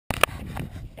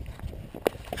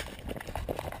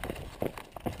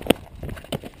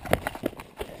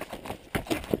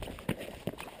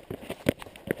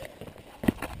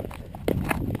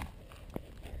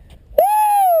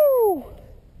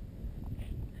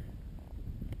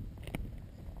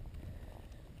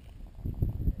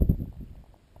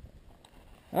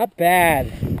Not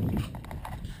bad.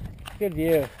 Good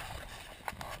view.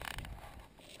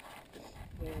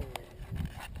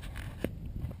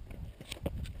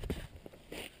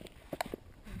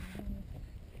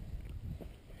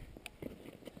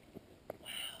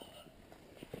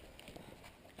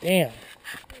 Damn.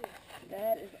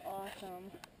 That is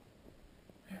awesome.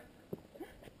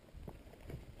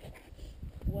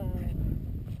 Wow.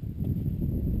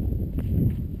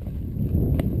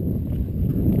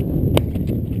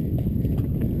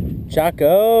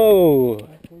 Choco.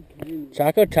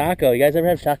 Choco Taco. You guys ever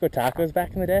have Choco Tacos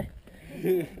back in the day?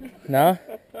 No?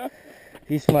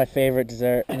 These are my favorite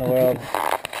dessert in the world.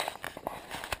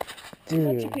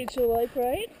 Dude. Machu Picchu like,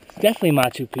 right? It's definitely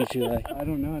Machu Picchu like. I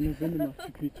don't know, I've never been to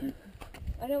Machu Picchu.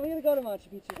 I know, we gotta go to Machu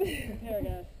Picchu. Here,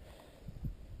 guys.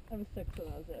 I was 6 when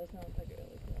I was there. It's not like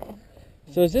really.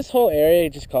 So is this whole area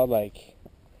just called like,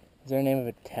 is there a name of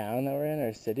a town that we're in or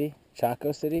a city?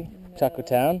 Chaco City? No. Chaco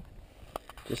Town?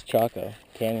 Just Chaco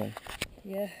Canyon.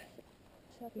 Yeah.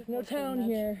 There's no town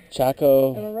here.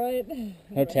 Chaco, Am I right?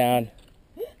 no town.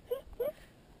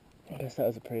 I guess that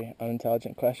was a pretty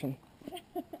unintelligent question.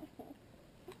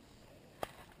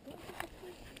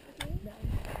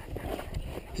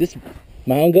 Is this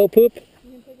mountain goat poop? You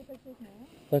can take a picture with me.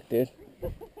 Look, dude.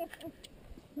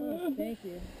 Oh, thank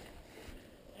you.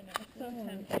 I know, it's so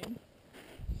tempting.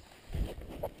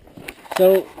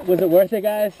 So, was it worth it,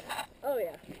 guys? Oh,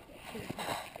 yeah.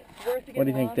 It's worth it. What do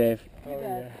you think, Dave? Oh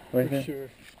yeah, Worth for it? sure.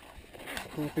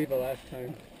 Won't be the last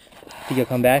time. Think you'll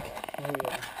come back? Oh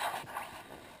yeah.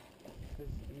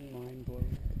 It's mind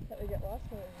blowing. That we get lost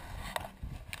or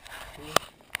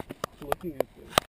Looking at this.